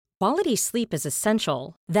Quality sleep is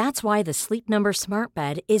essential. That's why the Sleep Number Smart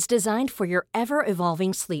Bed is designed for your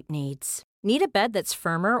ever-evolving sleep needs. Need a bed that's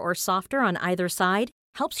firmer or softer on either side?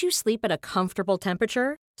 Helps you sleep at a comfortable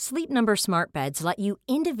temperature? Sleep Number Smart Beds let you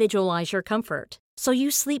individualize your comfort, so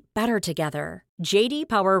you sleep better together. J.D.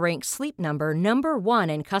 Power ranks Sleep Number number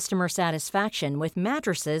 1 in customer satisfaction with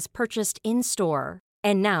mattresses purchased in-store.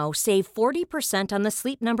 And now, save 40% on the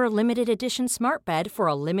Sleep Number Limited Edition Smart Bed for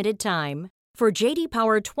a limited time. For J.D.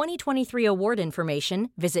 Power 2023 award information,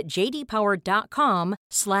 visit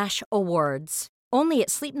jdpower.com/awards. Only at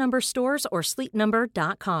Sleep Number stores or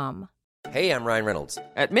sleepnumber.com. Hey, I'm Ryan Reynolds.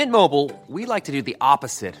 At Mint Mobile, we like to do the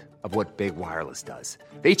opposite of what Big Wireless does.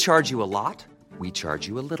 They charge you a lot, we charge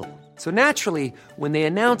you a little. So naturally, when they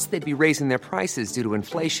announced they'd be raising their prices due to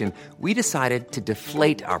inflation, we decided to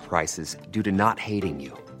deflate our prices due to not hating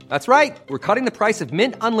you. That's right. We're cutting the price of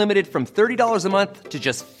Mint Unlimited from $30 a month to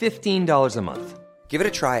just $15 a month. Give it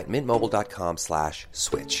a try at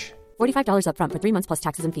mintmobile.com/switch. $45 up front for 3 months plus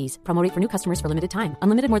taxes and fees. Promo rate for new customers for limited time.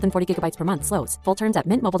 Unlimited more than 40 gigabytes per month. Slows full terms at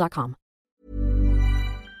mintmobile.com.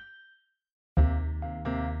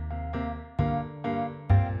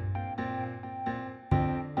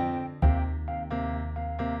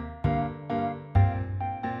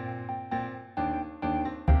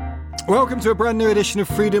 Welcome to a brand new edition of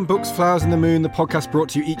Freedom Books, Flowers and the Moon, the podcast brought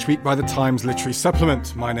to you each week by the Times Literary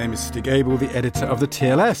Supplement. My name is Stig Abel, the editor of the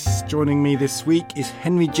TLS. Joining me this week is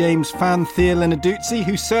Henry James fan Thea Lenarduzzi,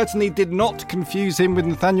 who certainly did not confuse him with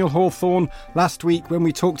Nathaniel Hawthorne last week when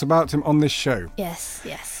we talked about him on this show. Yes.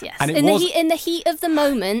 And in the heat of the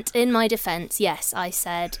moment, in my defence, yes, I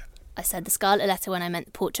said the Scarlet Letter when I meant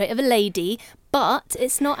the Portrait of a Lady, but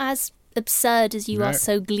it's not as absurd as you are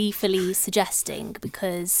so gleefully suggesting,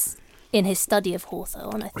 because in his study of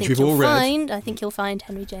Hawthorne, I think you'll find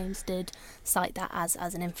Henry James did cite that as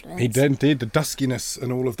an influence. He then did, the duskiness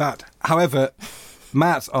and all of that. However,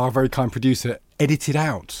 Matt, our very kind producer, edited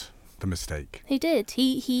out the mistake. He did.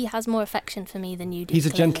 He has more affection for me than you do. He's a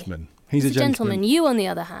gentleman. He's a gentleman. You, on the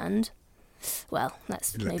other hand, well,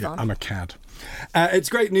 let's move on. I'm a cad. It's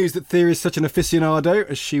great news that Thea is such an aficionado,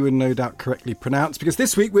 as she would no doubt correctly pronounce, because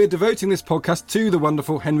this week we're devoting this podcast to the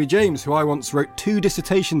wonderful Henry James, who I once wrote 2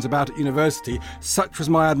 dissertations about at university. Such was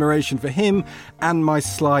my admiration for him and my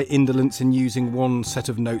sly indolence in using one set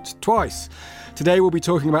of notes twice. Today we'll be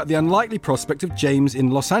talking about the unlikely prospect of James in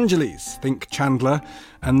Los Angeles. Think Chandler,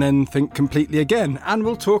 and then think completely again. And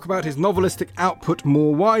we'll talk about his novelistic output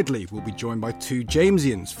more widely. We'll be joined by 2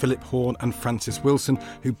 Jamesians, Philip Horn and Francis Wilson,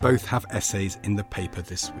 who both have essays in the paper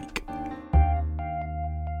this week.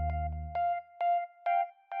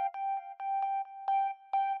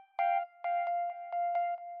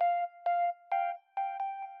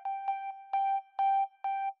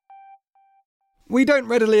 We don't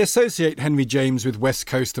readily associate Henry James with West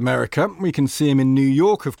Coast America. We can see him in New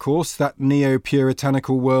York, of course, that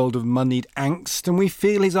neo-puritanical world of moneyed angst, and we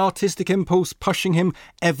feel his artistic impulse pushing him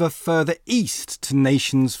ever further east to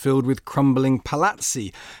nations filled with crumbling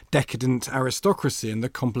palazzi, decadent aristocracy, and the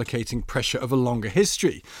complicating pressure of a longer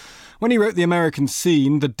history. When he wrote The American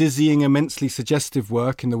Scene, the dizzying, immensely suggestive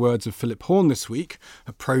work, in the words of Philip Horn this week,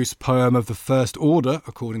 a prose poem of the First Order,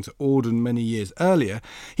 according to Auden many years earlier,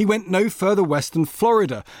 he went no further west than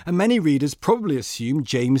Florida, and many readers probably assume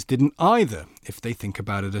James didn't either, if they think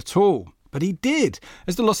about it at all. But he did,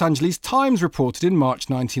 as the Los Angeles Times reported in March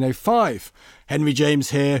 1905. Henry James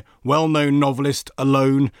here, well-known novelist,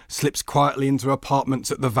 alone, slips quietly into apartments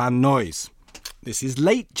at the Van Nuys. This is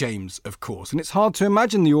late James, of course, and it's hard to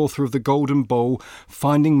imagine the author of The Golden Bowl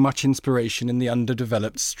finding much inspiration in the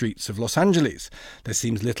underdeveloped streets of Los Angeles. There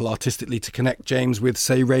seems little artistically to connect James with,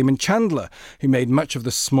 say, Raymond Chandler, who made much of the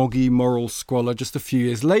smoggy moral squalor just a few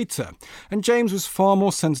years later. And James was far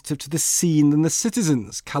more sensitive to the scene than the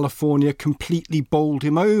citizens. California completely bowled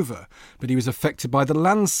him over, but he was affected by the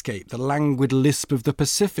landscape, the languid lisp of the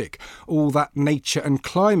Pacific, all that nature and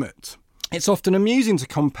climate. It's often amusing to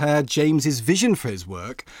compare James's vision for his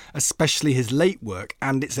work, especially his late work,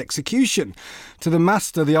 and its execution. To the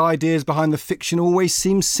master, the ideas behind the fiction always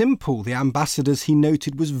seem simple. The ambassadors, he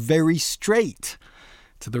noted, was very straight.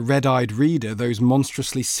 To the red-eyed reader, those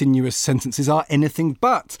monstrously sinuous sentences are anything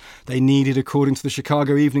but. They needed, according to the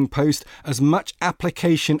Chicago Evening Post, as much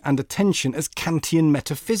application and attention as Kantian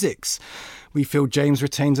metaphysics. We feel James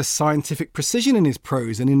retains a scientific precision in his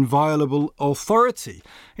prose and inviolable authority.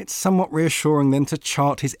 It's somewhat reassuring then to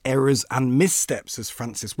chart his errors and missteps, as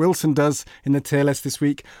Francis Wilson does in the TLS this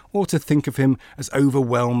week, or to think of him as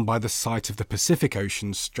overwhelmed by the sight of the Pacific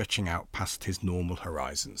Ocean stretching out past his normal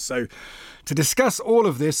horizons. So, to discuss all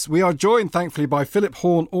of this, we are joined, thankfully, by Philip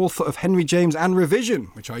Horn, author of Henry James and Revision,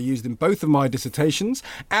 which I used in both of my dissertations,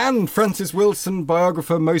 and Francis Wilson,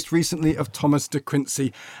 biographer most recently of Thomas de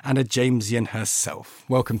Quincey and a Jamesian herself.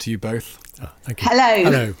 Welcome to you both. Thank you.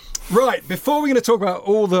 Hello. Right, before we're going to talk about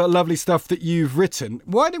all the lovely stuff that you've written,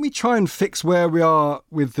 why don't we try and fix where we are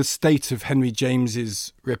with the state of Henry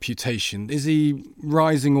James's reputation? Is he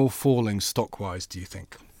rising or falling stock-wise, do you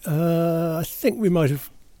think? I think we might have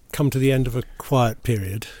come to the end of a quiet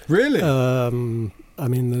period. Really? I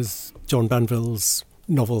mean, there's John Banville's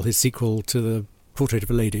novel, his sequel to The Portrait of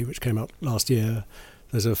a Lady, which came out last year.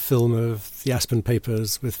 There's a film of The Aspen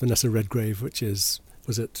Papers with Vanessa Redgrave, which was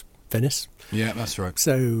it Venice? Yeah, that's right.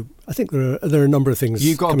 So I think there are a number of things.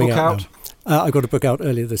 You got a book out? I got a book out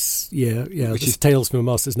earlier this year. Yeah, which is Tales from a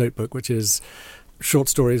Master's Notebook, which is short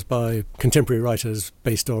stories by contemporary writers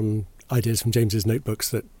based on ideas from James's notebooks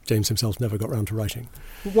that James himself never got round to writing.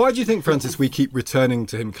 Why do you think, Francis, we keep returning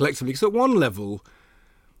to him collectively? Because at one level,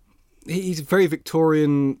 he's a very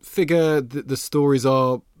Victorian figure. The stories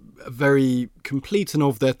are very complete and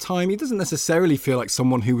of their time. He doesn't necessarily feel like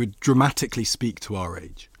someone who would dramatically speak to our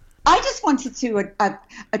age. I just wanted to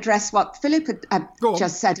address what Philip had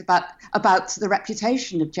just said about the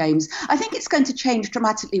reputation of James. I think it's going to change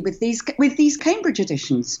dramatically with these Cambridge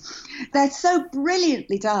editions. They're so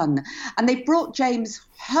brilliantly done, and they brought James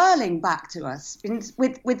hurling back to us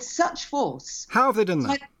with such force. How have they done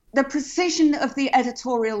that? The precision of the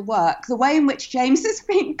editorial work, the way in which James has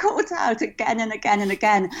been caught out again and again and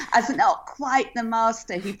again as not quite the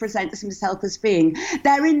master he presents himself as being,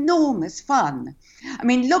 they're enormous fun. I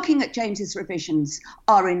mean, looking at James's revisions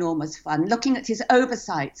are enormous fun. Looking at his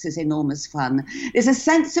oversights is enormous fun. There's a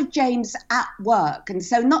sense of James at work, and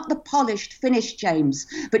so not the polished, finished James,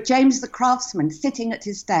 but James the craftsman sitting at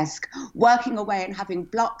his desk, working away and having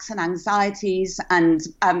blocks and anxieties and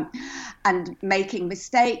making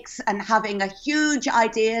mistakes and having a huge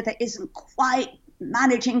idea that isn't quite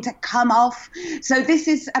managing to come off. So this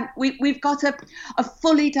is, we've got a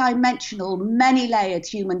fully dimensional, many-layered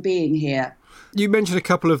human being here. You mentioned a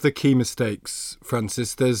couple of the key mistakes,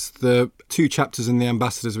 Francis. There's the 2 chapters in The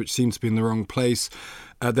Ambassadors which seem to be in the wrong place.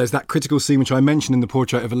 There's that critical scene which I mentioned in The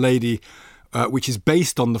Portrait of a Lady, which is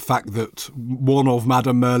based on the fact that one of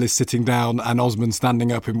Madame Merle is sitting down and Osmond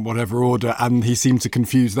standing up in whatever order, and he seemed to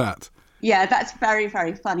confuse that. Yeah, that's very,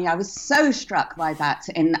 very funny. I was so struck by that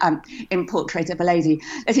in Portrait of a Lady.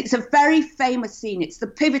 That it's a very famous scene. It's the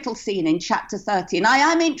pivotal scene in chapter 30. And I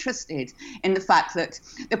am interested in the fact that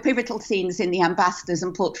the pivotal scenes in The Ambassadors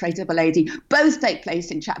and Portrait of a Lady both take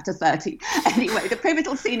place in chapter 30. Anyway, the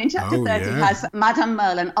pivotal scene in chapter 30 has Madame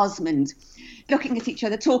Merle and Osmond looking at each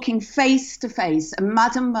other, talking face to face. And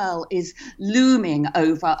Madame Merle is looming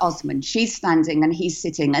over Osmond. She's standing and he's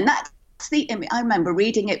sitting. And that's the image. I remember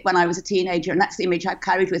reading it when I was a teenager, and that's the image I've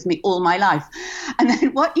carried with me all my life. And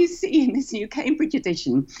then what you see in this new Cambridge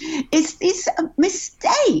edition is this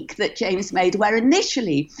mistake that James made, where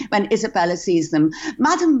initially, when Isabella sees them,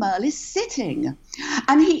 Madame Merle is sitting,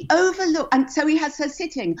 and he overlooked, and so he has her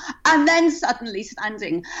sitting, and then suddenly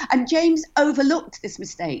standing. And James overlooked this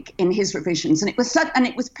mistake in his revisions, and it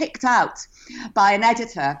was picked out by an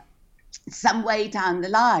editor some way down the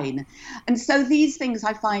line. And so these things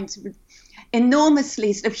I find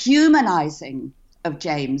enormously sort of humanising of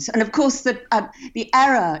James. And of course, the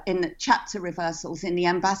error in chapter reversals in The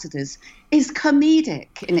Ambassadors is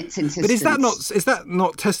comedic in its insistence. But is that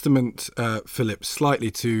not testament, Philip,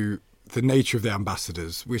 slightly to the nature of The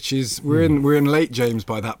Ambassadors, which is we're in late James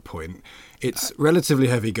by that point. It's relatively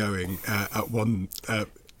heavy going at one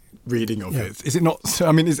reading of it. Is it not?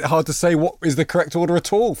 I mean, is it hard to say what is the correct order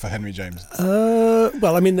at all for Henry James?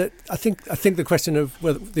 Well, I mean, I think the question of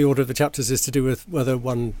whether the order of the chapters is to do with whether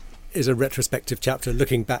one is a retrospective chapter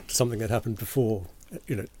looking back to something that happened before.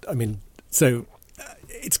 I mean, so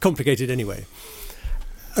it's complicated anyway.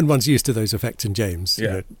 And one's used to those effects in James.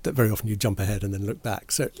 That very often you jump ahead and then look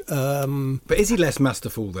back. So, but is he less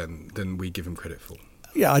masterful than we give him credit for?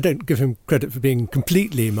 Yeah, I don't give him credit for being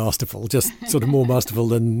completely masterful, just sort of more masterful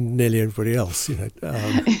than nearly everybody else.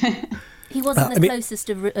 He wasn't the closest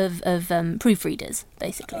of proofreaders,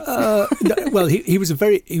 basically. Well, he was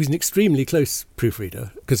an extremely close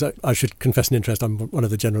proofreader, because I should confess an interest. I'm one of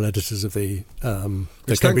the general editors of the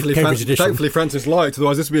Cambridge edition. Thankfully, Francis lied.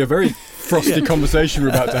 Otherwise, this would be a very frosty conversation we're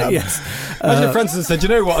about to have. Yes. Imagine if Francis had said, "You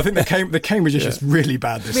know what? I think the Cambridge edition is really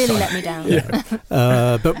bad this really time." Let me down.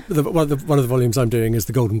 Yeah. But one of the volumes I'm doing is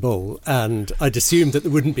the Golden Bowl, and I'd assumed that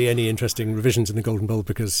there wouldn't be any interesting revisions in the Golden Bowl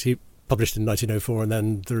because he published in 1904, and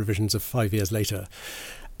then the revisions of 5 years later.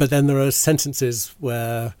 But then there are sentences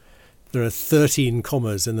where there are 13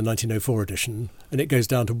 commas in the 1904 edition, and it goes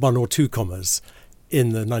down to 1 or 2 commas in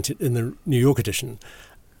the New York edition.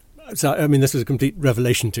 So, I mean, this was a complete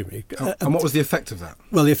revelation to me. And what was the effect of that?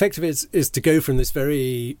 Well, the effect of it is to go from this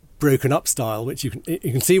very broken up style, which you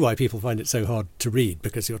can see why people find it so hard to read,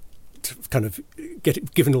 because you're kind of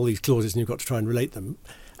given all these clauses and you've got to try and relate them.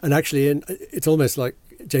 And actually, it's almost like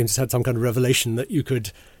James has had some kind of revelation that you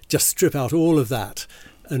could just strip out all of that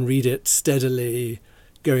and read it steadily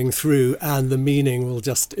going through, and the meaning will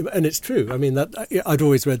just... And it's true. I mean, that I'd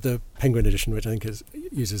always read the Penguin edition, which I think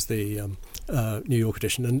uses the New York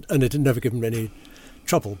edition, and it had never given me any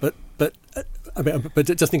trouble. But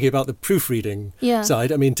just thinking about the proofreading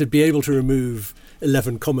side, I mean, to be able to remove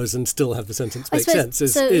 11 commas and still have the sentence make sense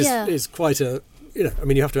is quite a... You know, I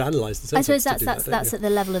mean, you have to analyse the sentence. I suppose that's at the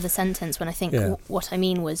level of the sentence, when I think what I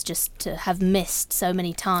mean was just to have missed so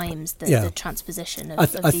many times the transposition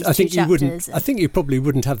of these two chapters. I think you probably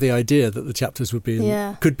wouldn't have the idea that the chapters could be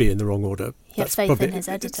in the wrong order. He had faith in his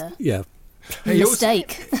editor. Yeah.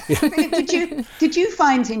 Mistake. Did you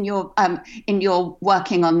find in your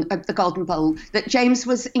working on the Golden Bowl that James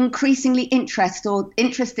was increasingly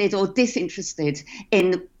interested or disinterested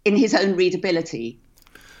in his own readability?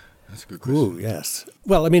 That's a good question. Ooh, yes.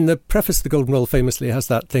 Well, I mean, the preface to the Golden Bowl famously has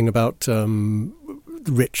that thing about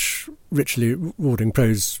richly rewarding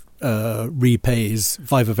prose repays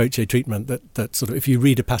viva voce treatment, that sort of, if you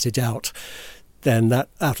read a passage out, then that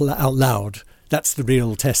out loud, that's the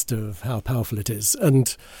real test of how powerful it is.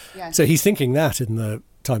 And so he's thinking that in the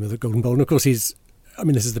time of the Golden Bowl. And of course this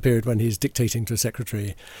is the period when he's dictating to a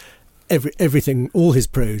secretary. Everything, all his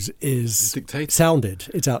prose is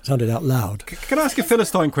sounded out loud. Can I ask a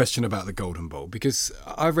Philistine question about the Golden Bowl? Because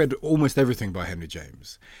I've read almost everything by Henry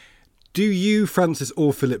James. Do you, Francis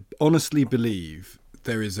or Philip, honestly believe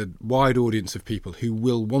there is a wide audience of people who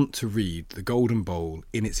will want to read the Golden Bowl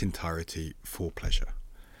in its entirety for pleasure?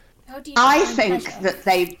 I think that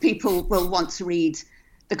people will want to read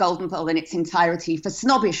the Golden Bowl in its entirety for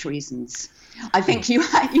snobbish reasons. I think you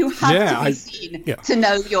have to be seen to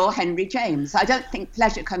know your Henry James. I don't think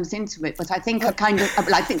pleasure comes into it, but I think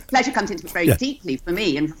I think pleasure comes into it very deeply for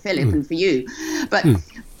me and for Philip and for you. But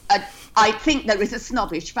I think there is a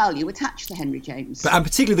snobbish value attached to Henry James. And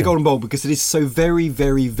particularly the Golden Bowl, because it is so very,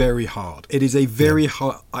 very, very hard. It is a very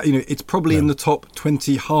hard... it's probably in the top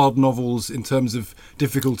 20 hard novels in terms of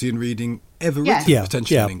difficulty in reading ever written,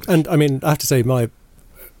 potentially in English. And I mean, I have to say,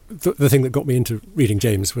 the thing that got me into reading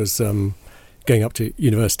James was going up to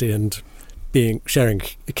university and sharing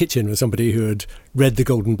a kitchen with somebody who had read the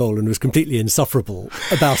Golden Bowl and was completely insufferable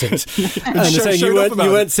about it. and saying you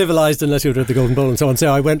weren't civilised unless you had read the Golden Bowl and so on.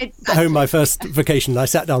 So I went home my first vacation, I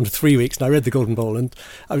sat down for 3 weeks and I read the Golden Bowl and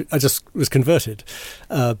I just was converted.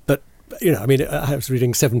 But, I was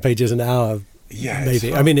reading 7 pages an hour. Yeah,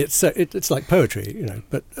 maybe. I mean, it's like poetry,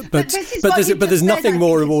 But there's nothing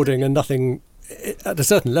more rewarding and nothing at a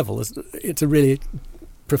certain level. It's a really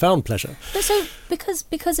profound pleasure. But so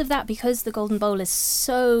because of that, because the Golden Bowl is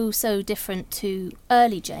so different to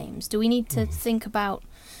early James, do we need to think about,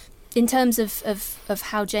 in terms of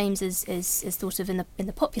how James is thought of in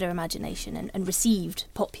the popular imagination and received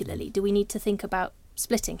popularly, do we need to think about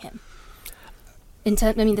splitting him?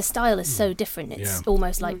 The style is so different. It's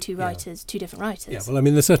almost like two different writers. Yeah, well, I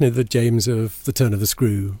mean, there's certainly the James of The Turn of the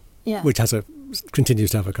Screw, which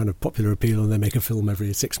continues to have a kind of popular appeal, and they make a film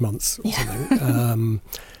every 6 months or something.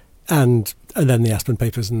 And then the Aspen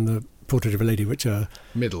Papers and the Portrait of a Lady, which are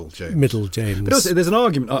Middle James. But also, there's an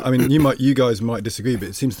argument. I mean, you guys might disagree, but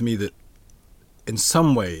it seems to me that in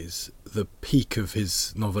some ways the peak of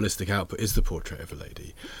his novelistic output is the Portrait of a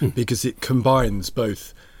Lady, because it combines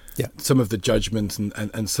both some of the judgment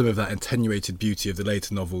and some of that attenuated beauty of the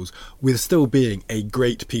later novels with still being a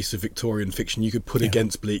great piece of Victorian fiction. You could put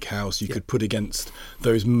against Bleak House, you could put against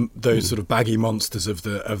those sort of baggy monsters of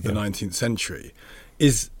the 19th century.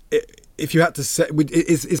 If you had to say,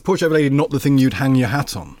 is Portrait of a Lady not the thing you'd hang your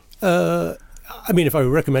hat on? I mean, if I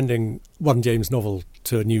were recommending one James novel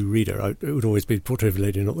to a new reader, it would always be Portrait of a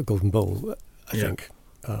Lady, not the Golden Bowl, I think.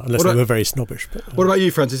 Unless they were very snobbish. But, what about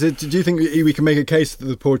you, Francis? Do you think we can make a case that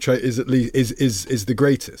the portrait is at least is the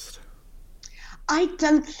greatest? I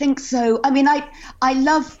don't think so. I mean, I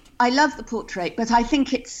love the portrait, but I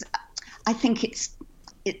think it's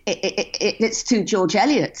too George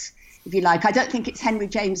Eliot, if you like. I don't think it's Henry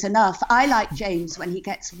James enough. I like James when he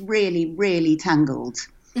gets really, really tangled.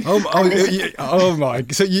 Oh my!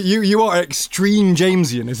 So you are extreme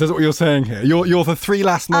Jamesian. Is that what you're saying here? You're the three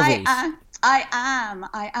last novels. I am.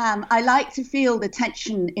 I like to feel the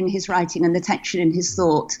tension in his writing and the tension in his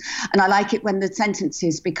thought, and I like it when the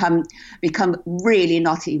sentences become really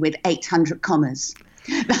knotty with 800 commas.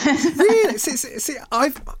 Really? See, is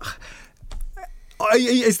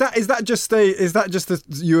that just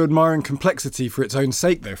you admiring complexity for its own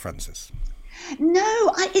sake, though, Frances?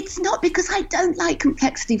 No, it's not, because I don't like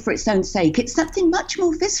complexity for its own sake. It's something much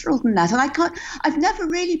more visceral than that, and I've never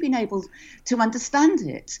really been able to understand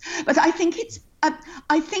it. But I think it's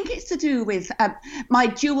to do with my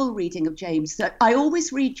dual reading of James. That I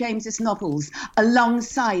always read James's novels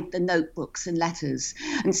alongside the notebooks and letters.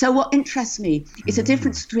 And so what interests me is the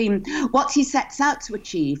difference between what he sets out to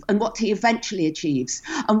achieve and what he eventually achieves,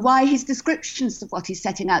 and why his descriptions of what he's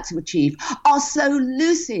setting out to achieve are so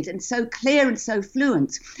lucid and so clear and so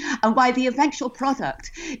fluent, and why the eventual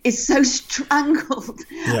product is so strangled.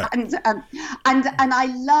 Yeah. And I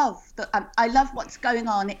love what's going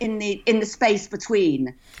on in the space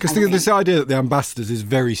between. Because this idea that The Ambassadors is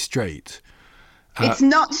very straight. It's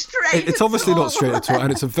not straight. It's obviously not straight at all,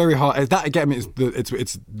 and it's a very hard. That again,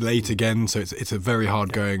 it's late again, so it's a very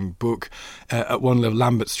hard going book. At one level,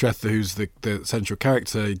 Lambert Strether, who's the central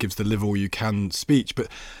character, he gives the "live all you can" speech, but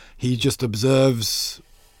he just observes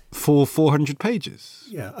for 400 pages.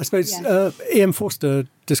 Yeah, I suppose E.M. Forster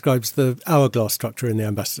describes the hourglass structure in The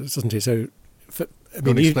Ambassadors, doesn't he? So.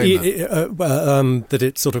 That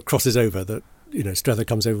it sort of crosses over, that, you know, Strether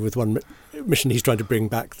comes over with one mission, he's trying to bring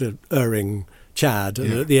back the erring Chad,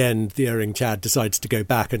 and at the end the erring Chad decides to go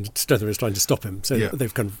back and Strether is trying to stop him, so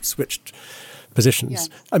they've kind of switched positions.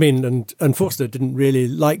 I mean, and Forster didn't really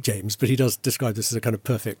like James, but he does describe this as a kind of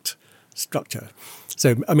perfect structure.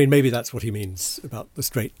 So, I mean, maybe that's what he means about the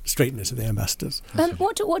straightness of The Ambassadors.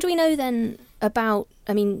 What do we know then about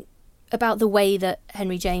the way that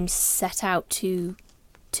Henry James set out to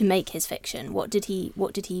make his fiction? What did he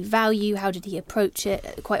value? How did he approach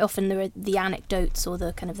it? Quite often there are the anecdotes or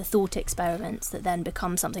the kind of the thought experiments that then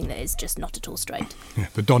become something that is just not at all straight. Yeah,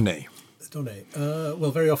 the données.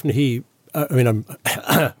 Well, very often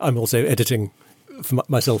I'm also editing for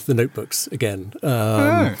myself the notebooks again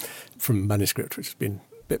from manuscript, which has been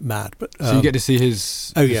a bit mad. But so you get to see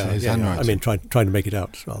his handwriting. I mean, trying to make it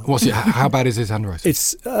out as well. How bad is his handwriting?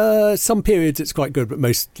 It's some periods it's quite good, but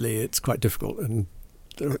mostly it's quite difficult, and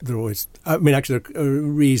there are always. I mean, actually, there are a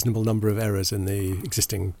reasonable number of errors in the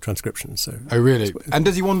existing transcriptions. So. Oh, really? And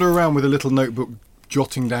does he wander around with a little notebook,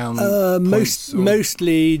 jotting down?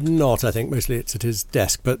 Mostly not. I think mostly it's at his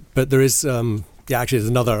desk, but there is. Actually, there's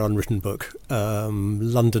another unwritten book,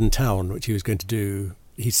 London Town, which he was going to do.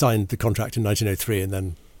 He signed the contract in 1903 and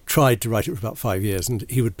then tried to write it for about 5 years, and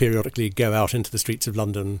he would periodically go out into the streets of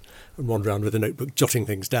London and wander around with a notebook, jotting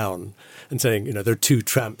things down and saying, you know, there are two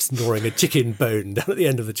tramps gnawing a chicken bone down at the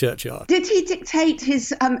end of the churchyard. Did he dictate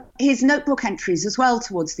his notebook entries as well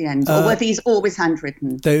towards the end, or were these always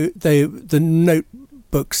handwritten? The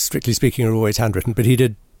notebooks, strictly speaking, are always handwritten, but he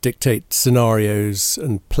did dictate scenarios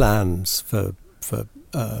and plans for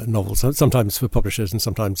novels, sometimes for publishers and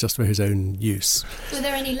sometimes just for his own use. Were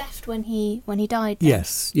there any left when he died then?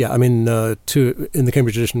 Yes, yeah. I mean, two in the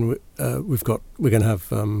Cambridge edition, we're going to have.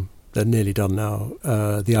 They're nearly done now.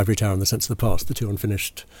 The Ivory Tower and The Sense of the Past, the two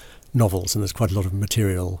unfinished novels, and there's quite a lot of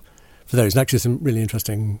material for those. And actually, some really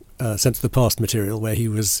interesting Sense of the Past material where he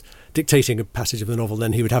was dictating a passage of the novel,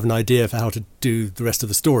 then he would have an idea for how to do the rest of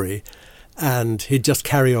the story, and he'd just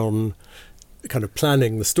carry on, kind of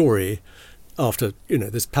planning the story after, you know,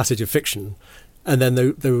 this passage of fiction, and then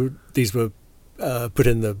these were put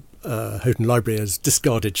in the Houghton Library as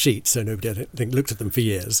discarded sheets, so nobody, I think, looked at them for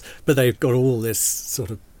years, but they've got all this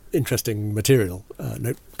sort of interesting material,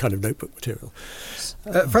 kind of notebook material.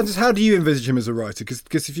 Frances, how do you envisage him as a writer?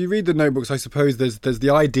 Because if you read the notebooks, I suppose there's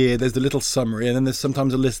the idea, there's the little summary, and then there's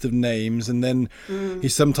sometimes a list of names, and then he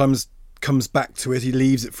sometimes comes back to it, he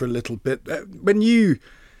leaves it for a little bit. When you,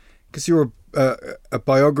 because you're a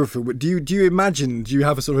biographer, do you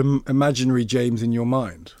have a sort of imaginary James in your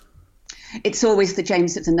mind? It's always the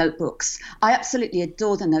James of the notebooks. I absolutely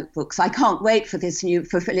adore the notebooks. I can't wait for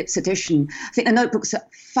Philip's edition. I think the notebooks are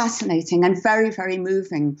fascinating and very, very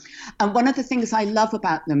moving. And one of the things I love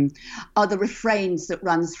about them are the refrains that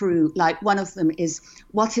run through. Like, one of them is,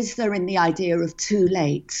 what is there in the idea of too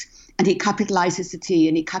late? and he capitalizes the T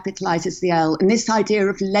and he capitalizes the L. And this idea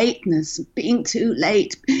of lateness, being too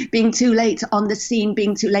late on the scene,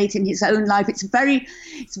 being too late in his own life. It's very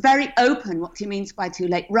open what he means by too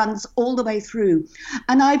late, runs all the way through.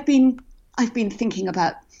 And I've been thinking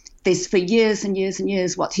about this for years and years and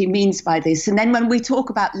years, what he means by this. And then when we talk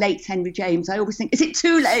about late Henry James, I always think, is it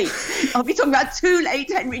too late? Are we talking about too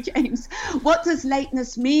late Henry James? What does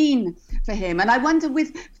lateness mean for him? And I wonder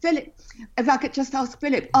with Philip, if I could just ask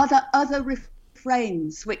Philip, are there other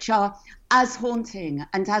refrains which are as haunting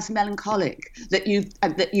and as melancholic that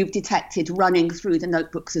you've detected running through the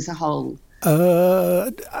notebooks as a whole?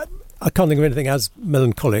 I can't think of anything as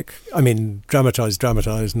melancholic. I mean, dramatised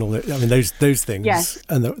and all that. I mean, those things. Yes.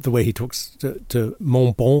 And the way he talks to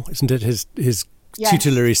Mon Bon, isn't it? His yes.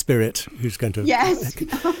 tutelary spirit, who's going to, yes.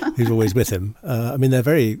 who's always with him. I mean, they're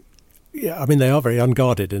very, they are very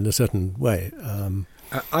unguarded in a certain way.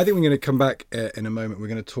 I think we're going to come back in a moment. We're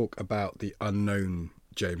going to talk about the unknown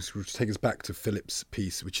James, which will take us back to Philip's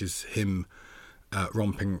piece, which is him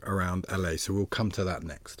romping around LA. So we'll come to that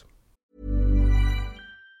next.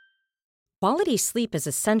 Quality sleep is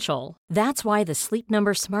essential. That's why the Sleep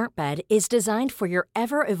Number Smart Bed is designed for your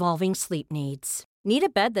ever-evolving sleep needs. Need a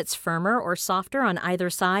bed that's firmer or softer on either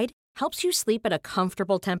side? Helps you sleep at a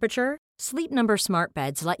comfortable temperature? Sleep Number Smart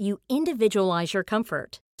Beds let you individualize your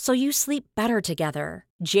comfort, so you sleep better together.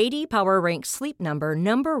 J.D. Power ranks Sleep Number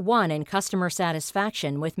number 1 in customer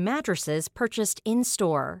satisfaction with mattresses purchased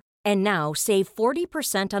in-store. And now save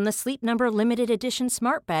 40% on the Sleep Number Limited Edition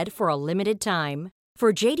Smart Bed for a limited time.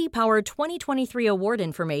 For J.D. Power 2023 award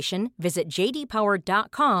information, visit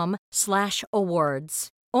jdpower.com/awards.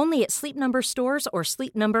 Only at Sleep Number stores or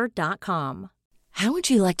sleepnumber.com. How would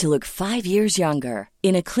you like to look 5 years younger?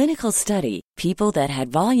 In a clinical study, people that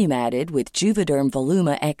had volume added with Juvederm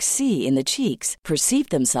Voluma XC in the cheeks perceived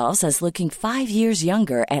themselves as looking 5 years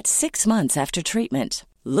younger at 6 months after treatment.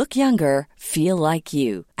 Look younger, feel like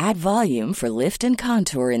you. Add volume for lift and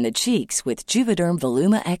contour in the cheeks with Juvederm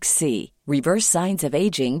Voluma XC. Reverse signs of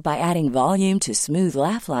aging by adding volume to smooth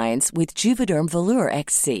laugh lines with Juvederm Volure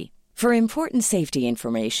XC. For important safety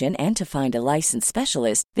information and to find a licensed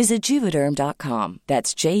specialist, visit Juvederm.com.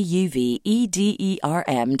 That's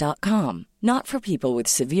JUVEDERM.com. Not for people with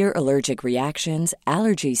severe allergic reactions,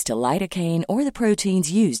 allergies to lidocaine, or the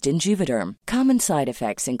proteins used in Juvederm. Common side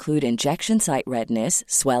effects include injection site redness,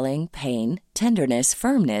 swelling, pain, tenderness,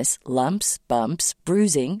 firmness, lumps, bumps,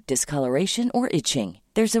 bruising, discoloration, or itching.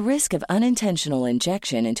 There's a risk of unintentional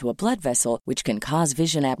injection into a blood vessel, which can cause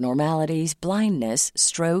vision abnormalities, blindness,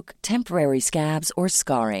 stroke, temporary scabs, or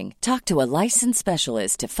scarring. Talk to a licensed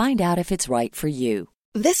specialist to find out if it's right for you.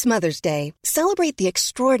 This Mother's Day, celebrate the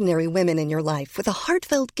extraordinary women in your life with a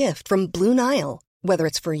heartfelt gift from Blue Nile. Whether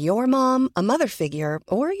it's for your mom, a mother figure,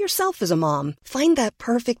 or yourself as a mom, find that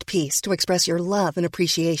perfect piece to express your love and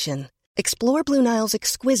appreciation. Explore Blue Nile's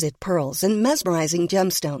exquisite pearls and mesmerizing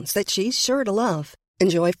gemstones that she's sure to love.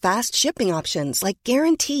 Enjoy fast shipping options like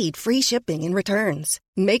guaranteed free shipping and returns.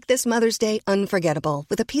 Make this Mother's Day unforgettable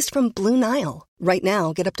with a piece from Blue Nile. Right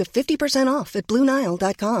now, get up to 50% off at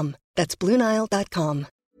BlueNile.com. That's BlueNile.com.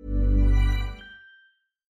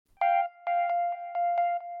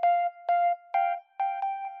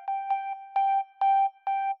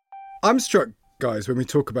 I'm struck, guys, when we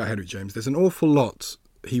talk about Henry James, there's an awful lot.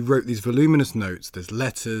 He wrote these voluminous notes, there's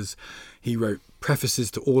letters, he wrote prefaces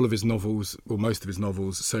to all of his novels, or most of his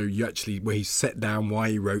novels, so you actually, where he set down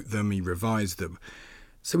why he wrote them, he revised them.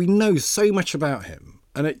 So we know so much about him,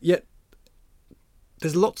 and yet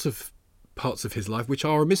there's lots of parts of his life which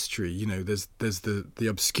are a mystery. You know, there's the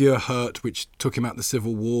obscure hurt which took him out the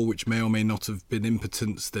Civil War, which may or may not have been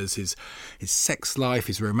impotence. There's his sex life,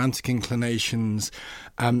 his romantic inclinations.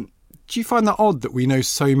 Do you find that odd that we know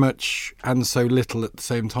so much and so little at the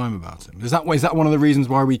same time about him? Is that one of the reasons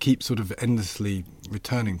why we keep sort of endlessly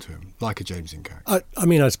returning to him, like a Jamesian character? I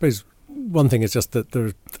mean, I suppose one thing is just that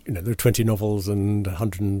there are 20 novels and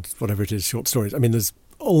 100 and whatever it is short stories. I mean, there's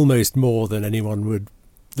almost more than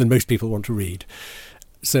than most people want to read.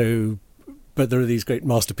 So, but there are these great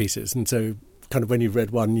masterpieces, and so kind of when you've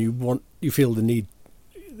read one, you feel the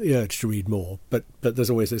urge to read more. But there's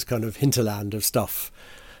always this kind of hinterland of stuff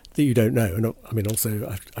that you don't know. And I mean,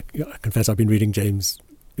 also, I confess I've been reading James,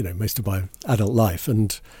 most of my adult life,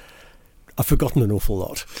 and I've forgotten an awful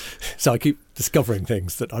lot. So I keep discovering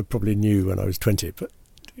things that I probably knew when I was 20, but,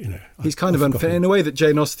 He's kind of unfair in a way that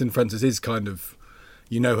Jane Austen, for instance, is kind of,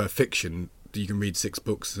 her fiction, you can read 6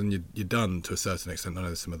 books and you're done to a certain extent. I know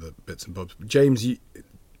there's some other bits and bobs. But James,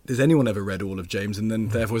 has anyone ever read all of James, and then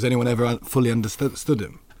therefore has anyone ever fully understood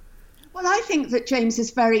him? Well, I think that James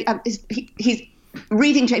is very,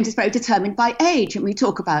 reading James is very determined by age, and we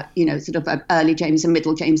talk about, sort of early James and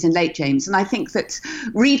middle James and late James. And I think that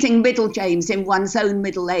reading middle James in one's own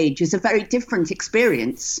middle age is a very different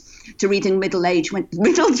experience to reading middle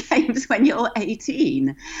James when you're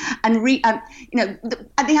 18. And the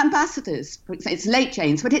Ambassadors, for example, it's late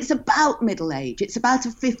James, but it's about middle age. It's about a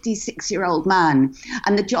 56-year-old man,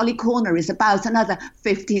 and The Jolly Corner is about another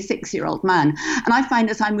 56-year-old man. And I find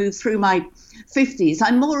as I move through my 50s,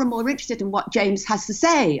 I'm more and more interested in what James has to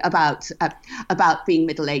say about being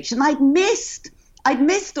middle-aged, and I'd missed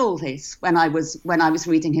all this when I was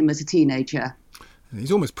reading him as a teenager.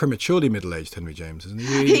 He's almost prematurely middle-aged, Henry James, isn't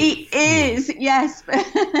he? He is, yes.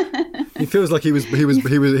 He feels like he was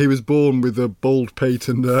born with a bald pate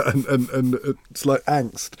and slight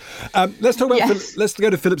angst. Let's talk about let's go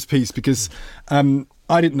to Philip's piece, because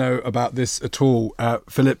I didn't know about this at all.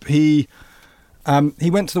 Philip, he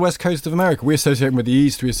went to the west coast of America. We associate him with the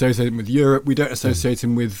East. We associate him with Europe. We don't associate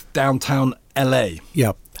him with downtown LA.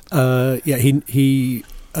 Yeah, He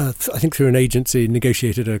I think through an agency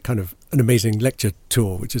negotiated a kind of an amazing lecture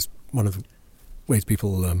tour, which is one of the ways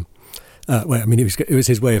people. It was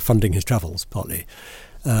his way of funding his travels partly,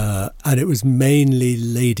 and it was mainly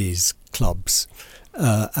ladies' clubs.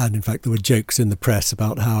 And in fact, there were jokes in the press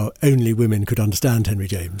about how only women could understand Henry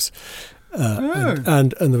James.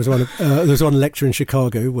 And there was one lecture in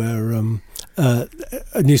Chicago where a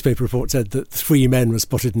newspaper report said that 3 men were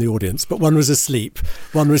spotted in the audience, but one was asleep,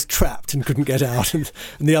 one was trapped and couldn't get out, and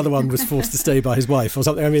the other one was forced to stay by his wife or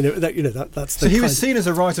something. I mean, that's the. So he was seen as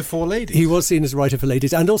a writer for ladies. He was seen as a writer for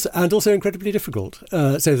ladies, and also incredibly difficult,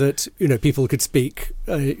 so that people could speak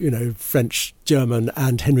French, German,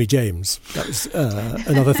 and Henry James. That was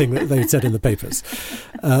another thing that they said in the papers.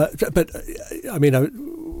 But I mean,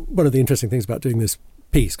 one of the interesting things about doing this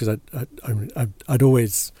piece, because I'd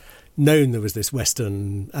always known there was this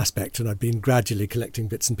Western aspect, and I've been gradually collecting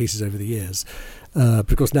bits and pieces over the years. But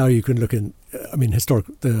of course, now you can look in.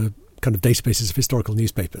 The kind of databases of historical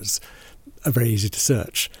newspapers are very easy to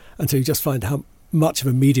search, and so you just find how much of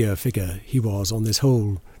a media figure he was on this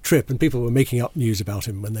whole trip, and people were making up news about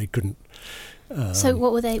him when they couldn't. So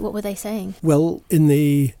what were they saying? Well, in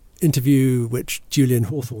the interview which Julian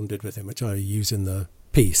Hawthorne did with him, which I use in the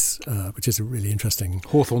piece, which is a really interesting.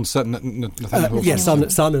 Hawthorne's son, Nathaniel Hawthorne. Yes, son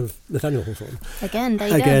of Nathaniel Hawthorne. Again,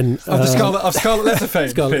 there you go. Of Scarlet Letter fame.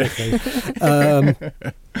 Scarlet Letter fame.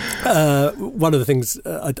 One of the things,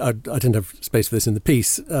 I didn't have space for this in the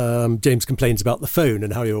piece, James complains about the phone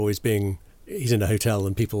and how he's in a hotel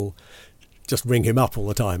and people just ring him up all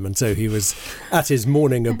the time, and so he was at his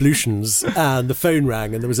morning ablutions and the phone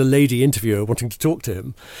rang and there was a lady interviewer wanting to talk to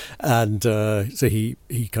him, and so he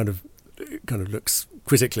kind of looks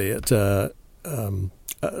quizzically at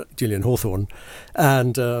Julian Hawthorne,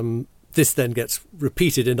 and this then gets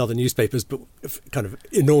repeated in other newspapers, but kind of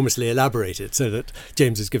enormously elaborated, so that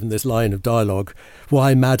James is given this line of dialogue: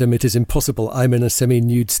 "Why, madam, it is impossible. I'm in a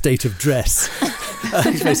semi-nude state of dress."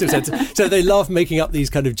 So they love making up these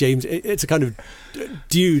kind of James. It's a kind of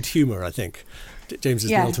dude humour, I think. James is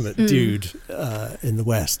the ultimate dude in the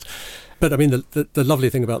West. But I mean, the lovely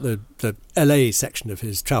thing about the LA section of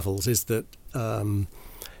his travels is that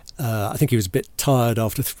I think he was a bit tired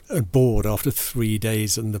and bored after 3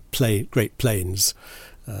 days in the Great Plains,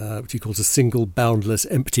 which he calls a single, boundless,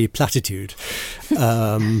 empty platitude.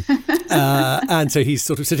 And so he's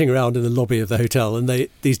sort of sitting around in the lobby of the hotel, and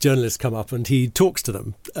these journalists come up and he talks to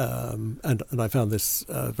them. And I found this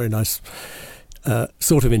very nice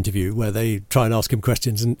sort of interview where they try and ask him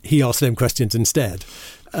questions and he asks them questions instead.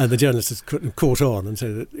 And the journalists have caught on, and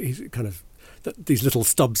so that he's kind of these little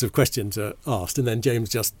stubs of questions are asked, and then James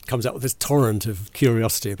just comes out with this torrent of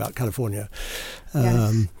curiosity about California.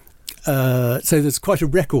 Yes. So there's quite a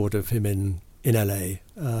record of him in LA.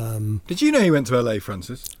 Did you know he went to LA,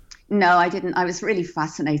 Frances? No, I didn't. I was really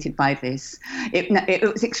fascinated by this. It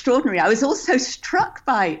was extraordinary. I was also struck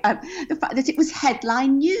by the fact that it was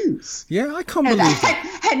headline news. Yeah, I can't believe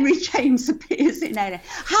that. Henry James appears in LA.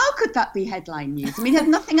 How could that be headline news? I mean, had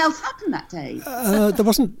nothing else happened that day? There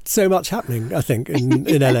wasn't so much happening, I think,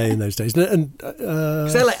 in LA in those days. And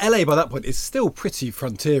LA by that point is still pretty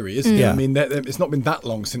frontiery, isn't it? Yeah. I mean, it's not been that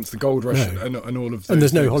long since the gold rush and all of those. And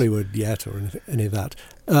there's no things. Hollywood yet or any of that.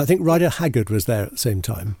 I think Ryder Haggard was there at the same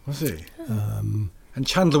time. Was he? And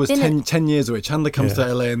Chandler was 10 years away. Chandler comes to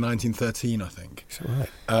LA in 1913, I think. Right.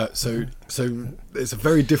 So it's a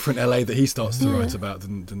very different LA that he starts to write about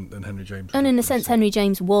than Henry James. And in a sense, Henry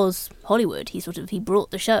James was Hollywood. He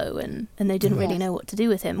brought the show, and they didn't really know what to do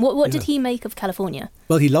with him. What did he make of California?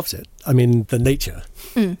 Well, he loves it. I mean, the nature.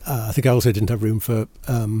 I think I also didn't have room for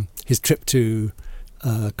his trip to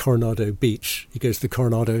Coronado Beach. He goes to the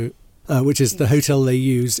Coronado. which is the hotel they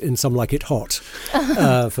use in Some Like It Hot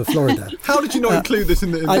for Florida. How did you not include this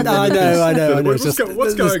in the I know.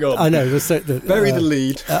 What's going on? I know. Bury the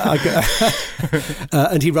lead.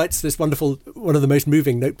 And he writes this wonderful, one of the most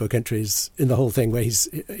moving notebook entries in the whole thing, where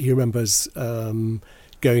he remembers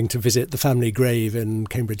going to visit the family grave in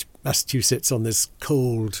Cambridge, Massachusetts, on this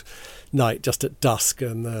cold night just at dusk,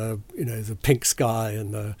 and the pink sky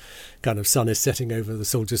and the kind of sun is setting over the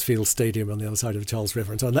Soldiers Field Stadium on the other side of the Charles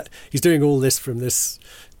River, and so on. He's doing all this from this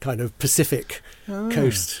kind of Pacific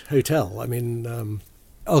coast hotel. I mean,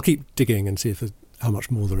 I'll keep digging and see how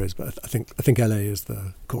much more there is, but I think LA is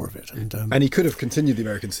the core of it. And he could have continued the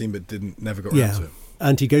American scene, but never got around to it.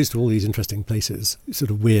 And he goes to all these interesting places, sort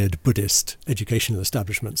of weird Buddhist educational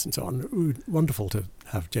establishments and so on. Wonderful to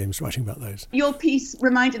have James writing about those. Your piece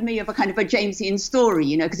reminded me of a kind of a Jamesian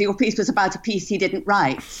story, because your piece was about a piece he didn't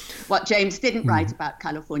write, what James didn't write about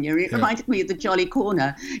California. It reminded me of the Jolly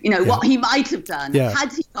Corner, what he might have done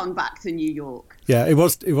had he gone back to New York. Yeah, it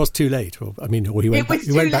was too late. Or he went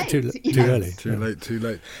back too early. Too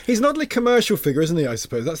late. He's an oddly commercial figure, isn't he, I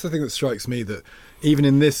suppose? That's the thing that strikes me, that even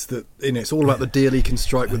in this, it's all about the deal he can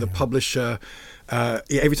strike with the publisher.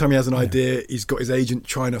 Every time he has an idea, he's got his agent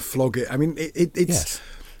trying to flog it. I mean, it's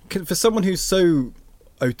for someone who's so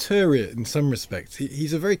auteur in some respects,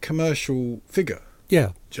 he's a very commercial figure.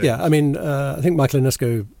 Yeah, James. Yeah. I mean, I think Michael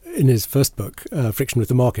Ionesco, in his first book, Friction with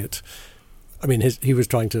the Market, I mean, he was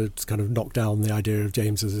trying to kind of knock down the idea of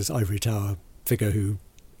James as this ivory tower figure who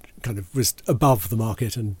kind of was above the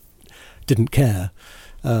market and didn't care.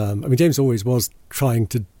 I mean, James always was trying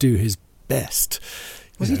to do his best.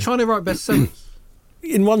 Was he trying to write bestsellers?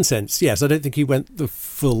 In one sense, yes. I don't think he went the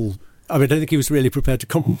full... I mean, I don't think he was really prepared to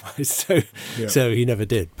compromise, so he never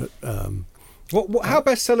did. But how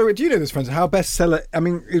bestseller? Do you know this, Francis? How bestseller? I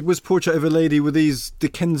mean, it was Portrait of a Lady with these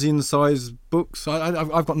Dickensian-sized books.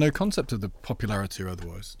 I've got no concept of the popularity or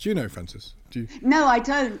otherwise. Do you know, Francis? No, I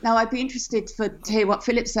don't. No, I'd be interested to hear what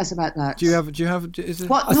Philip says about that. Do you have? Is it...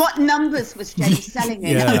 What numbers was James selling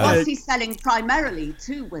in? And was he selling primarily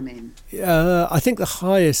to women? I think the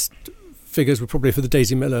highest figures were probably for the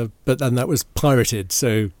Daisy Miller, but then that was pirated,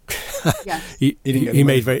 so he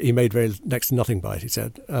made very next to nothing by it. He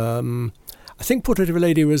said. I think Portrait of a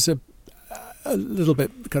Lady was a little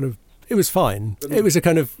bit kind of... It was fine. It was a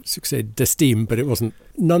kind of succès d'estime, but it wasn't...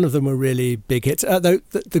 None of them were really big hits. Though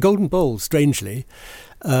the Golden Bowl, strangely,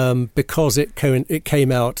 because it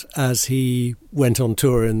came out as he went on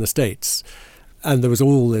tour in the States, and there was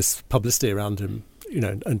all this publicity around him,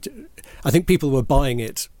 and I think people were buying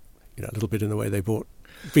it, a little bit in the way they bought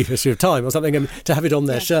Brief History of Time or something, and to have it on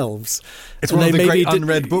their shelves. It's one of the great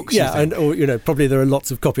unread books. Yeah, or probably there are lots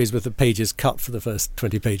of copies with the pages cut for the first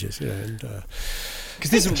 20 pages.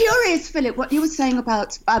 It's curious, Philip, what you were saying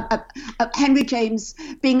about Henry James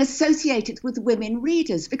being associated with women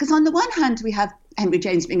readers, because on the one hand we have Henry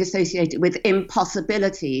James being associated with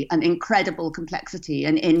impossibility and incredible complexity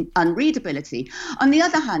and unreadability. On the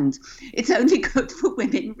other hand, it's only good for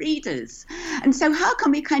women readers. And so how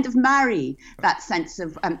can we kind of marry that sense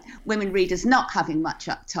of women readers not having much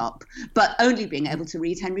up top, but only being able to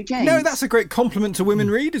read Henry James? No, that's a great compliment to women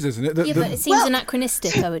readers, isn't it? But it seems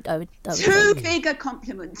anachronistic, I would too big a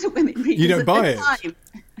compliment to women readers. You don't buy it. Time.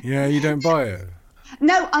 Yeah, you don't buy it.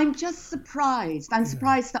 No, I'm just surprised. I'm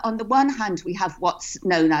surprised that on the one hand we have what's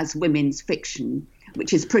known as women's fiction,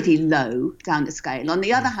 which is pretty low down the scale. On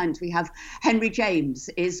the other hand, we have Henry James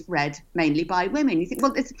is read mainly by women. You think,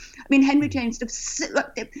 well, Henry James is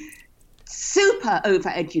super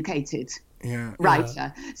overeducated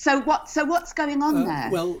writer. Yeah. So what's going on there?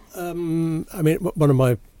 Well, one of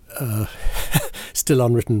my still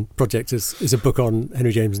unwritten projects is a book on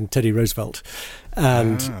Henry James and Teddy Roosevelt,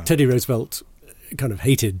 and Teddy Roosevelt kind of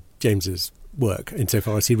hated James's work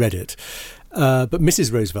insofar as he read it, but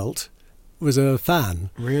Mrs. Roosevelt was a fan.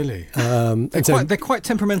 Really? They're quite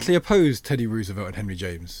temperamentally opposed, Teddy Roosevelt and Henry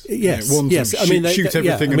James. Yes, shoot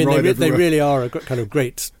everything and ride everywhere. They really are a kind of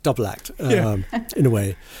great double act in a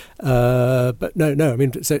way. But no. I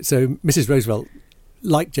mean, so Mrs. Roosevelt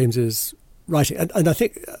liked James's writing, and I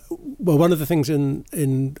think one of the things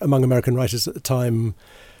in among American writers at the time.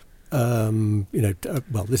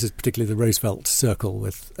 This is particularly the Roosevelt circle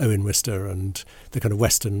with Owen Wister and the kind of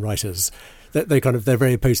Western writers. They're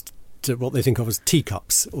very opposed to what they think of as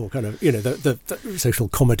teacups, or kind of the social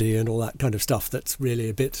comedy and all that kind of stuff. That's really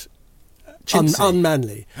a bit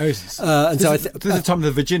unmanly. This is the time of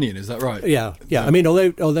the Virginian, is that right? Yeah. I mean,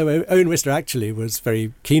 although Owen Wister actually was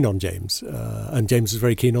very keen on James, and James was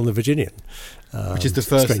very keen on the Virginian. Which is the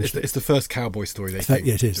first. It's the first cowboy story they think.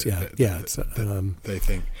 Yeah, it is. They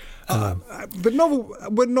think. But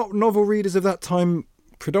novel readers of that time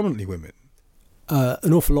predominantly women?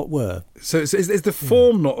 An awful lot were. So is the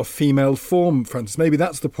form not a female form, Frances? Maybe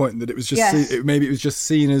that's the point, that it was just maybe it was just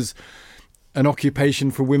seen as an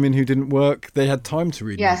occupation for women who didn't work. They had time to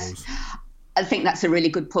read novels. I think that's a really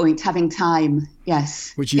good point, having time,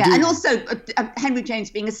 yes. Which you do. And also Henry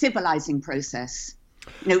James being a civilising process.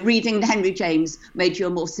 You know, reading Henry James made you a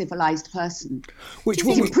more civilised person. Which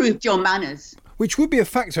improved your manners. Which would be a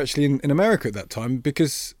factor, actually, in America at that time,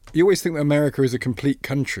 because you always think that America is a complete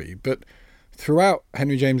country, but throughout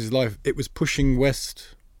Henry James's life, it was pushing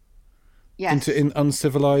west into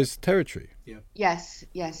uncivilised territory. Yeah. Yes,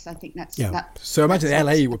 I think that's... So imagine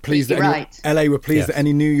LA were pleased that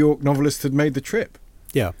any New York novelist had made the trip.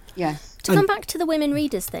 Yeah. Yes. To come back to the women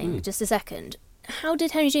readers thing, just a second, how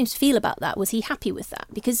did Henry James feel about that? Was he happy with that?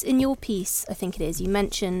 Because in your piece, I think it is, you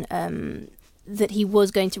mention that he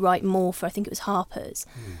was going to write more for, I think it was Harper's,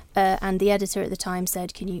 and the editor at the time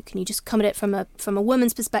said, "Can you just come at it from a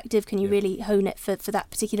woman's perspective? Can you really hone it for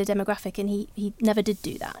that particular demographic?" And he never did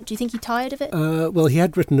do that. Do you think he tired of it? Well, he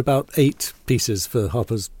had written about 8 pieces for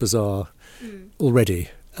Harper's Bazaar already,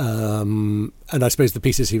 and I suppose the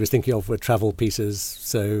pieces he was thinking of were travel pieces,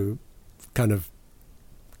 so kind of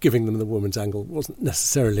giving them the woman's angle wasn't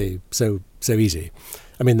necessarily so easy.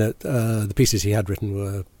 I mean, the pieces he had written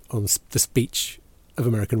were on the speech of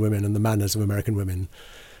American women and the manners of American women.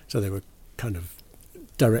 So they were kind of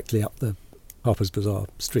directly up the Harper's Bazaar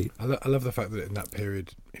street. I love the fact that in that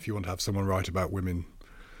period, if you want to have someone write about women,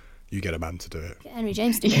 you get a man to do it. Get Henry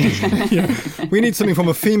James to do it. Yeah. We need something from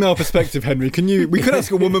a female perspective, Henry. We could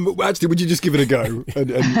ask a woman, but actually, would you just give it a go?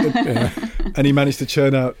 And he managed to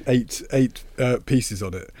churn out eight pieces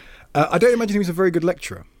on it. I don't imagine he was a very good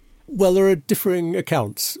lecturer. Well, there are differing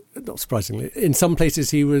accounts, not surprisingly. In some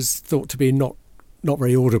places he was thought to be not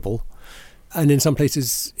very audible, and in some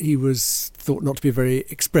places he was thought not to be very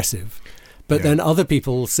expressive. But then other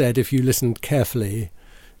people said if you listened carefully,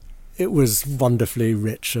 it was wonderfully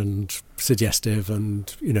rich and suggestive,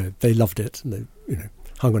 and they loved it, and they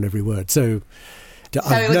hung on every word. So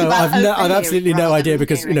I've absolutely no idea,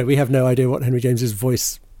 because we have no idea what Henry James's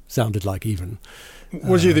voice sounded like even.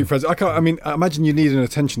 What do you think, Frances? I imagine you need an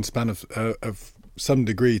attention span of some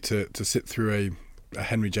degree to sit through a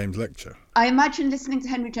Henry James lecture. I imagine listening to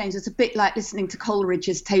Henry James was a bit like listening to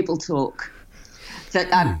Coleridge's Table Talk.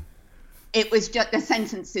 That it was just the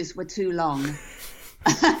sentences were too long.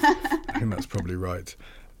 I think that's probably right.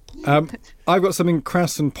 I've got something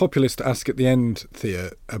crass and populist to ask at the end,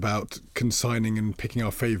 Thea, about consigning and picking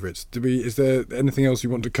our favourites. Is there anything else you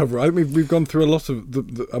want to cover? I think we've gone through a lot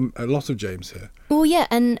of James here. Well, yeah,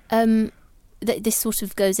 and this sort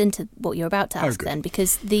of goes into what you're about to ask then,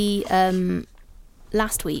 because the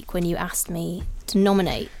last week when you asked me to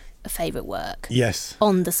nominate a favourite work,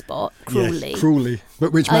 on the spot, cruelly,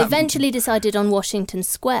 but which I eventually decided on Washington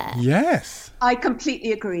Square. Yes, I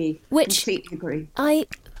completely agree.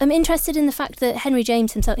 I'm interested in the fact that Henry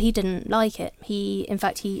James himself, he didn't like it.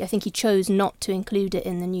 I think he chose not to include it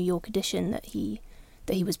in the New York edition that he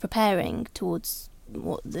was preparing towards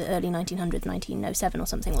the early 1900s, 1907 or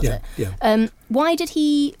something, was it? Yeah. Why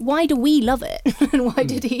do we love it? And why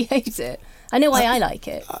did he hate it? I know why I like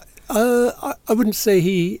it. I wouldn't say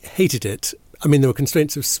he hated it. I mean, there were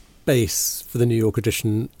constraints of space for the New York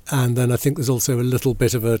edition, and then I think there's also a little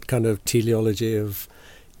bit of a kind of teleology of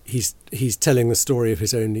he's telling the story of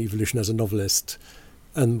his own evolution as a novelist,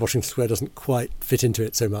 and Washington Square doesn't quite fit into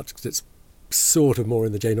it so much because it's sort of more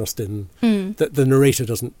in the Jane Austen. That the narrator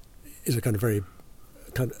is a kind of very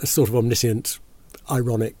a sort of omniscient,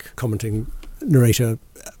 ironic, commenting narrator.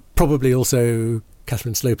 Probably also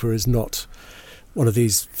Catherine Sloper is not one of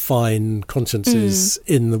these fine consciences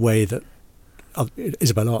in the way that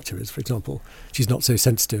Isabel Archer is, for example. She's not so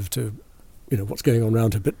sensitive to what's going on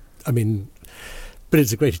around her, but I mean. But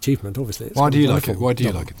it's a great achievement, obviously. Why do you like it? Why do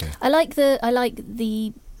you like it, Dan? I like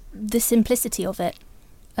the simplicity of it.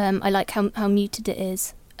 I like how muted it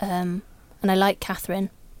is, and I like Catherine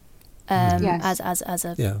as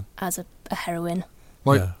a heroine.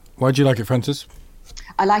 Why do you like it, Frances?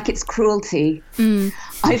 I like its cruelty, and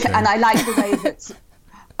I like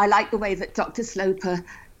the way that Dr. Sloper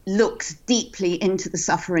looks deeply into the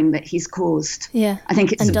suffering that he's caused. Yeah, I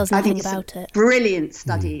think it's about a brilliant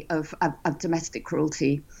study of domestic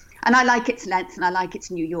cruelty, and I like its length and I like its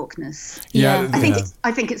New Yorkness. Yeah,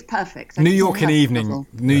 I think it's perfect. New York in evening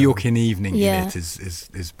in it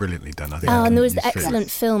is brilliantly done. I think. And there was the excellent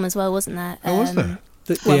film as well, wasn't there? Was there?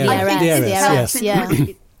 The Heiress. Yeah.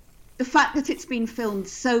 The fact that it's been filmed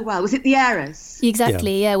so well. Was it The Heiress?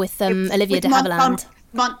 Exactly. Yeah, with Olivia de Havilland.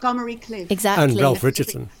 Montgomery Clift. Exactly. And Ralph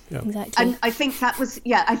Richardson. Yeah. Exactly. And I think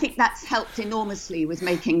that's helped enormously with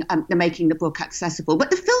making the book accessible. But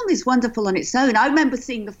the film is wonderful on its own. I remember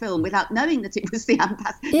seeing the film without knowing that it was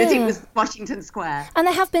that it was Washington Square. And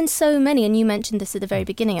there have been so many, and you mentioned this at the very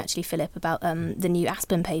beginning, actually, Philip, about the new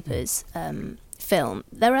Aspen Papers film.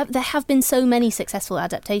 There have been so many successful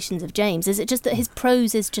adaptations of James. Is it just that his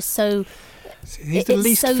prose is just so? He's the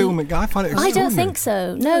least filmic guy. I find it. I don't think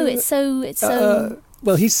so. No, it's so.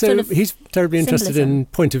 Well, he's terribly interested symbolism. in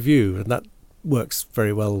point of view, and that works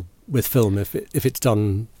very well with film if it's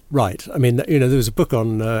done right. I mean, there was a book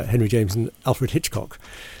on Henry James and Alfred Hitchcock.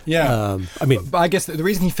 Yeah, but I guess the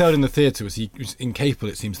reason he failed in the theatre was he was incapable,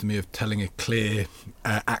 it seems to me, of telling a clear,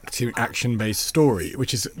 action-based story,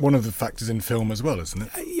 which is one of the factors in film as well, isn't it?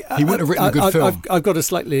 He wouldn't have written a good film. I've got a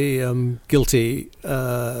slightly guilty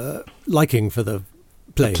liking for the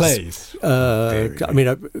plays. The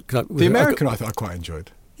American I thought I quite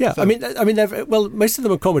enjoyed. Yeah, so. I mean, most of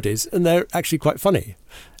them are comedies, and they're actually quite funny.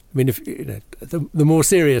 I mean, if the more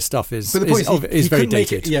serious stuff is very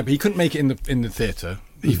dated. But he couldn't make it in the theatre.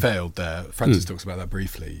 He failed there. Francis talks about that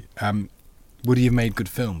briefly. Would he have made good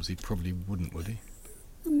films? He probably wouldn't, would he?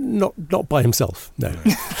 Not by himself, no.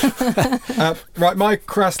 Right, my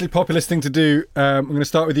crassly populist thing to do, I'm going to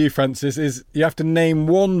start with you, Francis, is you have to name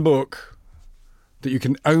one book that you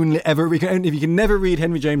can if you can never read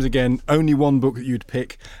Henry James again, only one book that you'd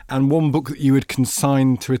pick, and one book that you would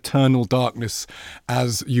consign to eternal darkness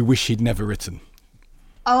as you wish he'd never written.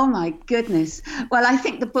 Oh my goodness. Well, I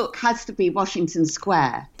think the book has to be Washington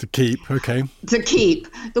Square. To keep, okay. To keep.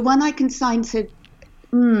 The one I consigned to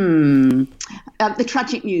The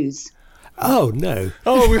Tragic Muse. Oh, no.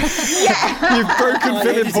 Oh, you've broken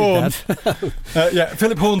Philip Horn.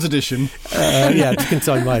 Philip Horn's edition. To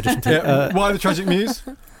consign my edition. Why The Tragic Muse?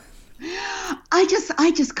 I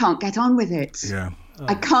just can't get on with it. Yeah.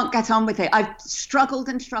 I can't get on with it. I've struggled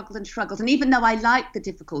and struggled and struggled. And even though I like the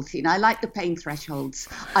difficulty and I like the pain thresholds,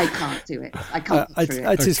 I can't do it. I can't get through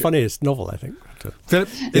it. It's his funniest novel, I think. Philip,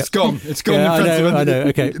 it's gone. It's gone. I know.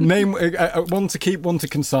 Okay. Name one to keep, one to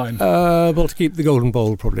consign. Well, to keep The Golden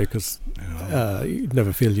Bowl, probably, because you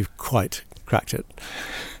never feel you've quite cracked it.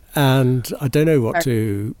 And I don't know what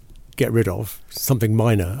to get rid of. Something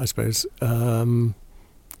minor, I suppose.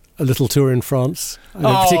 A Little Tour in France. I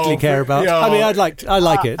don't particularly care about. Yeah. I mean, I like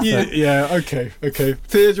it. Okay.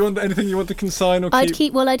 Thea, do you want anything you want to consign or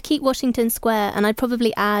keep? I'd keep Washington Square, and I'd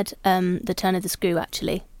probably add The Turn of the Screw,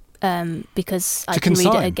 actually. Because I can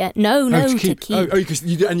read it again. No, to keep. Because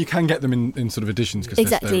you can get them in sort of editions.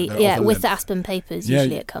 Exactly, they're with the Aspen Papers,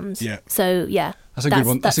 usually it comes. Yeah. So, That's a good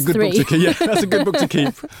one. That's a good book to keep. Yeah, that's a good book to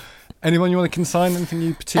keep. Anyone you want to consign? Anything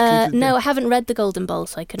you particularly... No, I haven't read The Golden Bowl,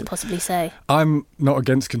 so I couldn't possibly say. I'm not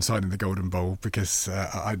against consigning The Golden Bowl because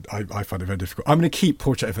I find it very difficult. I'm going to keep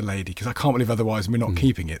Portrait of a Lady because I can't believe otherwise we're not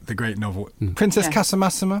keeping it, the great novel. Princess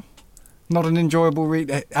Casamassima, not an enjoyable read,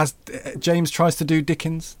 as James tries to do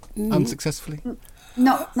Dickens unsuccessfully.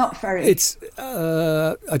 Not very. It's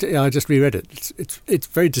I just reread it. It's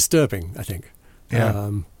very disturbing, I think. Yeah.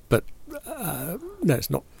 But no, it's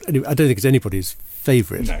not. I don't think it's anybody's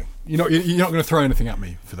favourite. No, you're not going to throw anything at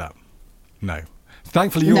me for that. No.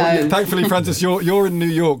 Thankfully, Francis, you're in New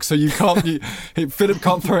York, so you can't. Philip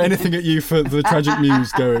can't throw anything at you for The Tragic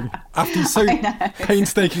Muse going after he's so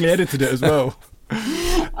painstakingly edited it as well.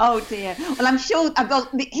 Oh dear. Well, I'm sure.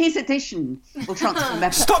 His edition will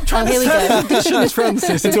transfer. Stop trying to say editions,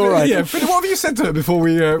 Francis. It's all right. Yeah, Philip, what have you said to it before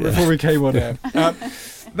we came on air?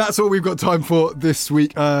 That's all we've got time for this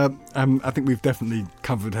week. I think we've definitely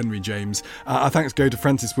covered Henry James. Our thanks go to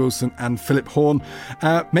Francis Wilson and Philip Horn.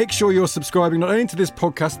 Make sure you're subscribing not only to this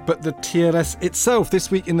podcast, but the TLS itself.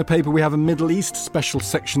 This week in the paper, we have a Middle East special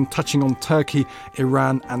section touching on Turkey,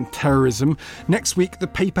 Iran and terrorism. Next week, the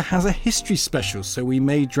paper has a history special, so we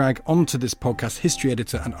may drag onto this podcast history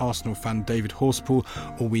editor and Arsenal fan David Horspool,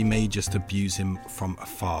 or we may just abuse him from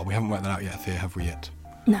afar. We haven't worked that out yet, Thea, have we yet?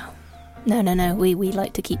 No. We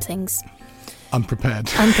like to keep things unprepared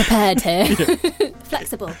here.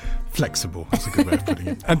 Flexible. That's a good way of putting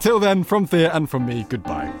it. Until then, from Thea and from me,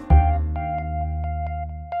 goodbye.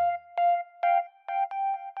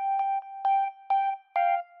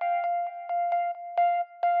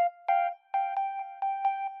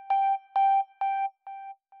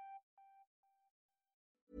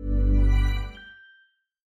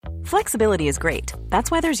 Flexibility is great.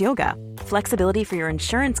 That's why there's yoga. Flexibility for your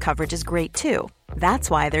insurance coverage is great too. That's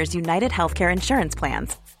why there's United Healthcare Insurance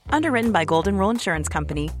Plans. Underwritten by Golden Rule Insurance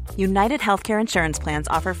Company, United Healthcare Insurance Plans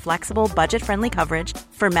offer flexible, budget-friendly coverage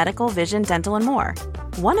for medical, vision, dental, and more.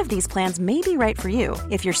 One of these plans may be right for you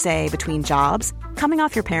if you're, say, between jobs, coming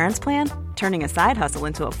off your parents' plan, turning a side hustle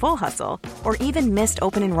into a full hustle, or even missed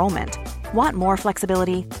open enrollment. Want more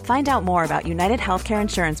flexibility? Find out more about United Healthcare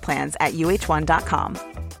Insurance Plans at uh1.com.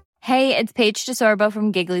 Hey, it's Paige DeSorbo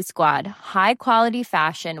from Giggly Squad. High quality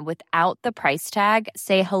fashion without the price tag.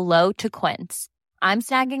 Say hello to Quince. I'm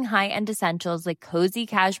snagging high-end essentials like cozy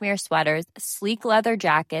cashmere sweaters, sleek leather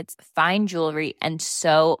jackets, fine jewelry, and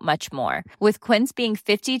so much more. With Quince being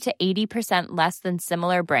 50 to 80% less than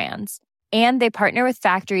similar brands. And they partner with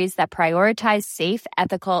factories that prioritize safe,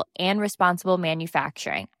 ethical, and responsible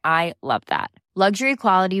manufacturing. I love that. Luxury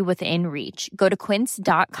quality within reach. Go to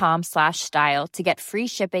quince.com/style to get free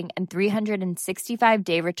shipping and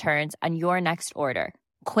 365-day returns on your next order.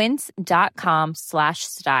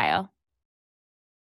 Quince.com/style.